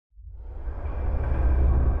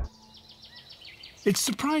It's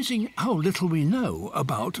surprising how little we know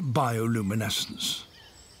about bioluminescence.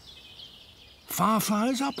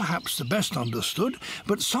 Fireflies are perhaps the best understood,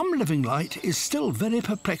 but some living light is still very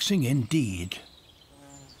perplexing indeed.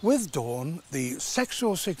 With dawn, the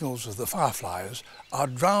sexual signals of the fireflies are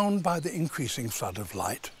drowned by the increasing flood of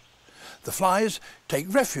light. The flies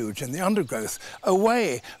take refuge in the undergrowth,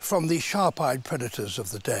 away from the sharp-eyed predators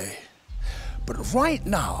of the day. But right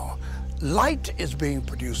now, light is being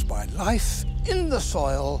produced by life in the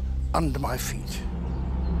soil under my feet.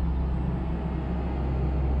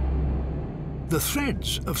 The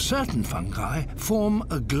threads of certain fungi form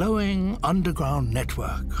a glowing underground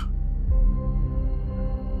network.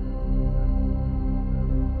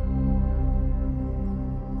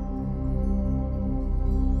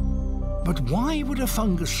 But why would a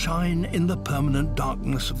fungus shine in the permanent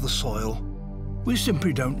darkness of the soil? We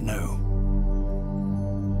simply don't know.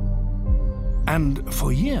 And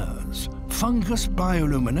for years, fungus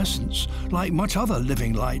bioluminescence, like much other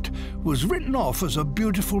living light, was written off as a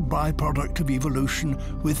beautiful byproduct of evolution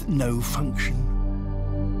with no function.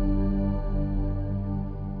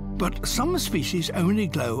 But some species only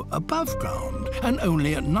glow above ground, and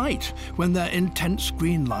only at night, when their intense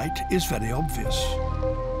green light is very obvious.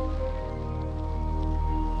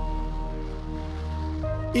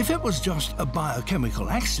 If it was just a biochemical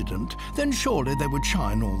accident, then surely they would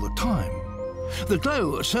shine all the time. The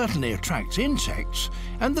glow certainly attracts insects,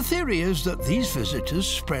 and the theory is that these visitors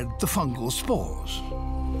spread the fungal spores.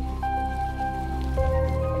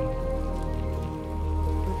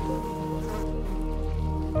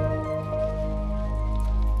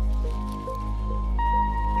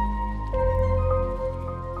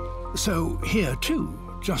 So here too,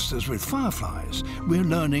 just as with fireflies, we're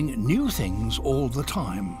learning new things all the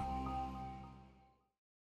time.